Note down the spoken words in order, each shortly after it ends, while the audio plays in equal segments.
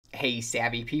Hey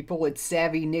Savvy people, it's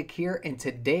Savvy Nick here, and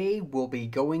today we'll be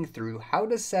going through how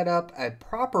to set up a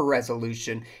proper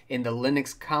resolution in the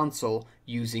Linux console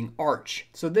using Arch.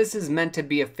 So this is meant to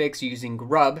be a fix using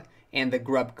grub and the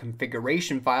grub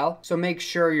configuration file, so make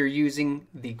sure you're using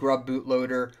the grub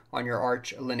bootloader on your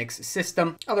Arch Linux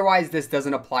system. Otherwise this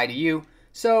doesn't apply to you.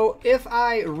 So if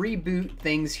I reboot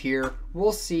things here,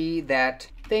 we'll see that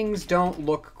things don't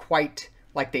look quite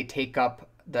like they take up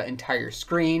the entire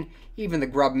screen. Even the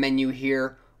grub menu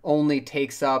here only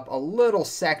takes up a little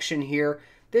section here.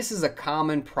 This is a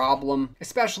common problem,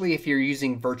 especially if you're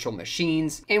using virtual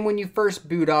machines. And when you first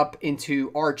boot up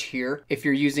into Arch here, if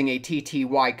you're using a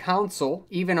TTY console,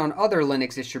 even on other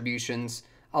Linux distributions,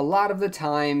 a lot of the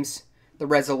times the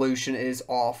resolution is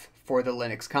off for the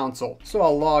Linux console. So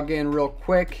I'll log in real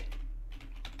quick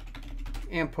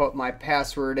and put my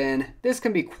password in. This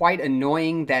can be quite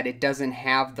annoying that it doesn't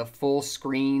have the full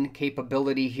screen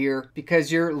capability here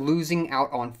because you're losing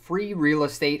out on free real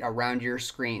estate around your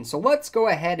screen. So let's go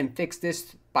ahead and fix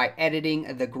this by editing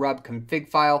the grub config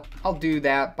file. I'll do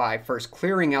that by first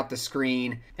clearing out the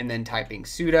screen and then typing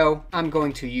sudo. I'm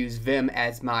going to use Vim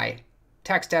as my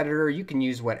text editor. You can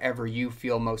use whatever you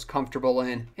feel most comfortable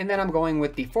in. And then I'm going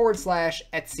with the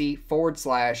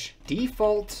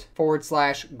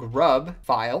 /etc/default/grub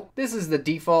file. This is the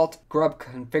default grub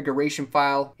configuration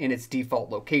file in its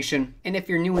default location. And if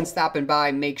you're new and stopping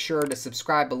by, make sure to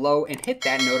subscribe below and hit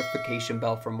that notification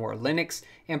bell for more Linux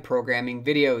and programming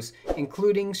videos,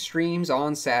 including streams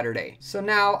on Saturday. So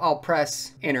now I'll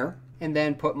press enter and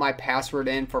then put my password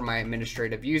in for my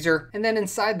administrative user. And then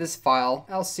inside this file,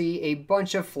 I'll see a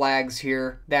bunch of flags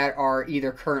here that are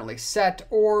either currently set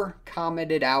or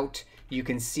commented out. You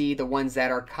can see the ones that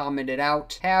are commented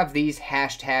out have these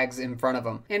hashtags in front of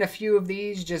them. And a few of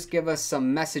these just give us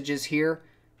some messages here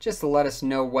just to let us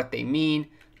know what they mean.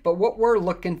 But what we're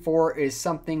looking for is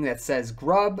something that says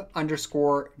grub_gfx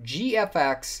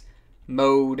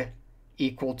mode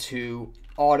equal to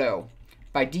auto.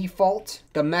 By default,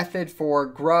 the method for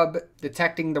grub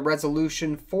detecting the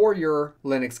resolution for your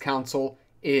Linux console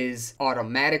is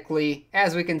automatically.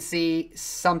 As we can see,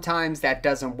 sometimes that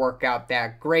doesn't work out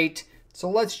that great. So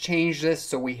let's change this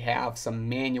so we have some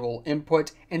manual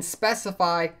input and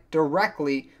specify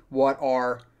directly what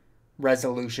our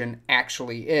resolution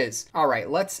actually is. All right,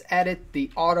 let's edit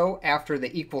the auto after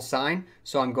the equal sign.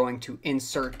 So I'm going to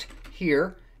insert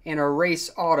here and erase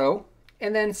auto,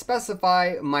 and then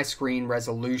specify my screen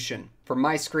resolution. For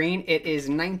my screen, it is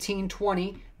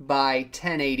 1920 by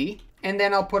 1080. And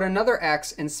then I'll put another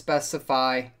X and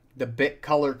specify the bit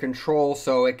color control,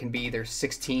 so it can be either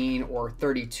 16 or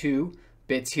 32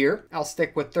 bits here. I'll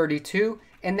stick with 32,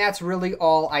 and that's really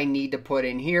all I need to put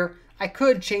in here. I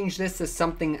could change this to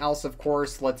something else, of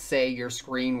course. Let's say your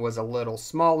screen was a little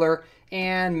smaller,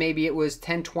 and maybe it was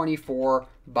 1024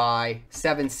 by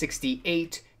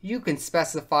 768. You can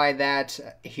specify that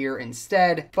here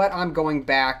instead, but I'm going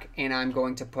back and I'm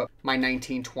going to put my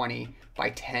 1920 by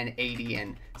 1080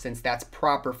 in, since that's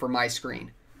proper for my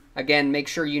screen. Again, make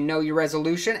sure you know your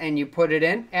resolution and you put it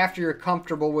in. After you're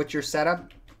comfortable with your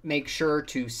setup, make sure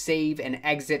to save and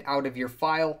exit out of your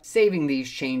file, saving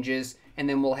these changes. And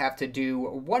then we'll have to do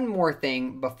one more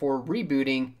thing before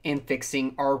rebooting and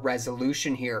fixing our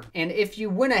resolution here. And if you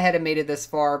went ahead and made it this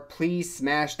far, please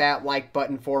smash that like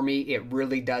button for me. It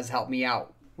really does help me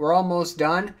out. We're almost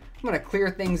done. I'm going to clear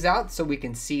things out so we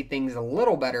can see things a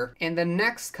little better. And the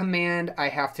next command I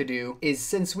have to do is,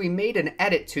 since we made an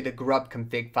edit to the grub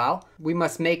config file, we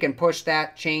must make and push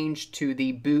that change to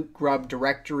the boot grub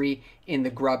directory in the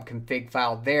grub config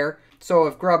file there. So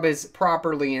if grub is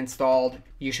properly installed,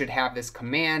 you should have this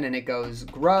command, and it goes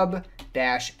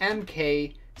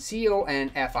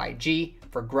grub-mkconfig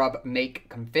for grub make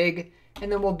config.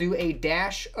 And then we'll do a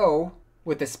 -o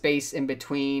with a space in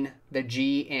between the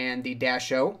G and the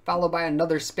 -o, followed by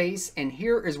another space. And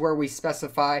here is where we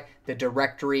specify the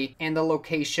directory and the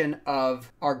location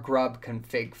of our grub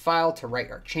config file to write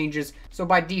our changes. So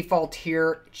by default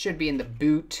here, it should be in the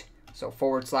boot. So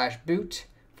 /boot/grub.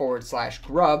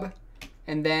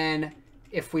 And then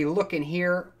if we look in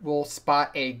here, we'll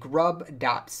spot a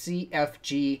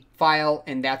grub.cfg file,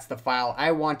 and that's the file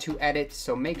I want to edit.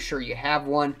 So make sure you have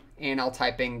one, and I'll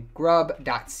type in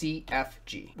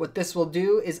grub.cfg. What this will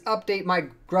do is update my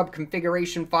grub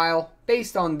configuration file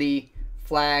based on the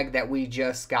flag that we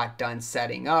just got done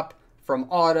setting up, from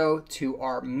auto to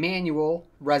our manual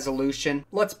resolution.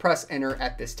 Let's press enter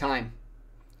at this time.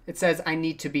 It says I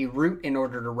need to be root in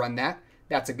order to run that.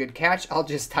 That's a good catch. I'll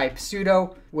just type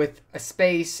sudo with a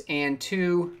space and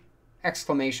 2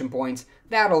 exclamation points.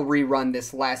 That'll rerun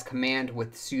this last command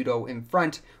with sudo in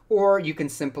front, or you can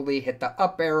simply hit the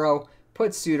up arrow,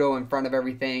 put sudo in front of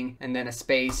everything, and then a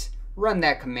space, run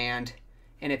that command,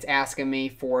 and it's asking me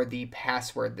for the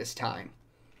password this time.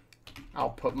 I'll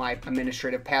put my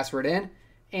administrative password in,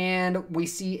 and we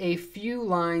see a few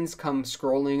lines come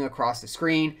scrolling across the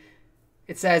screen.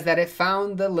 It says that it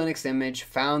found the Linux image,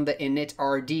 found the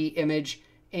initrd image,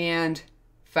 and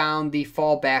found the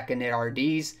fallback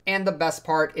initrds. And the best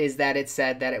part is that it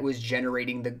said that it was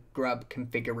generating the grub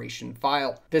configuration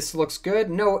file. This looks good,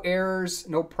 no errors,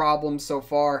 no problems so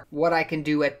far. What I can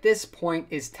do at this point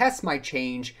is test my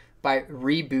change by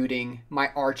rebooting my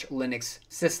Arch Linux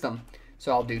system.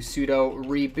 So I'll do sudo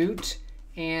reboot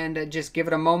and just give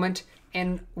it a moment,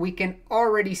 and we can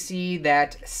already see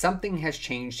that something has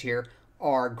changed here.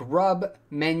 Our grub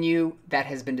menu that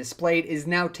has been displayed is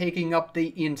now taking up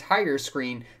the entire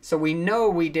screen. So we know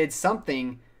we did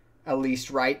something at least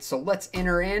right. So let's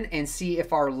enter in and see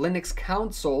if our Linux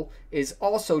console is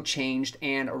also changed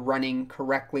and running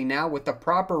correctly now with the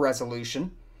proper resolution.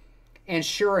 And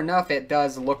sure enough, it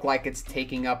does look like it's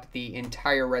taking up the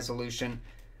entire resolution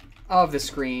of the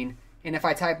screen. And if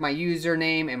I type my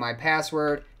username and my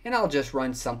password, and I'll just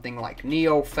run something like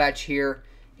neofetch here,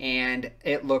 and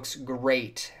it looks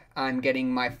great. I'm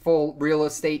getting my full real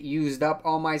estate used up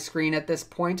on my screen at this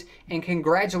point, and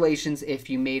congratulations if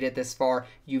you made it this far.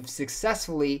 You've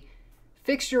successfully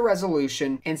fixed your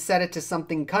resolution and set it to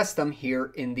something custom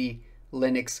here in the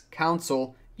Linux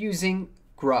console using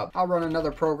grub. I'll run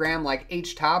another program like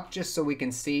htop just so we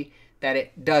can see that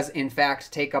it does in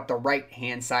fact take up the right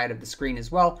hand side of the screen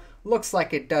as well. Looks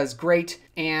like it does great,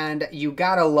 and you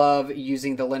gotta love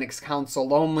using the Linux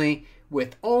console only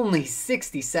with only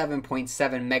 67.7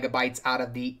 megabytes out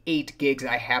of the 8 gigs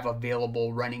I have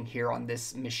available running here on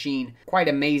this machine. Quite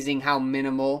amazing how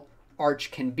minimal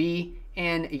Arch can be,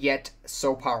 and yet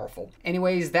so powerful.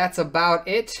 Anyways, that's about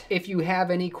it. If you have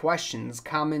any questions,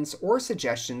 comments, or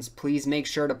suggestions, please make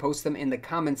sure to post them in the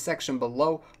comments section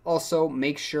below. Also,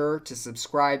 make sure to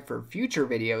subscribe for future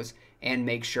videos, and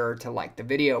make sure to like the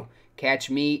video. Catch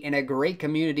me in a great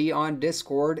community on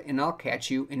Discord, and I'll catch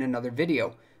you in another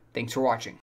video. Thanks for watching.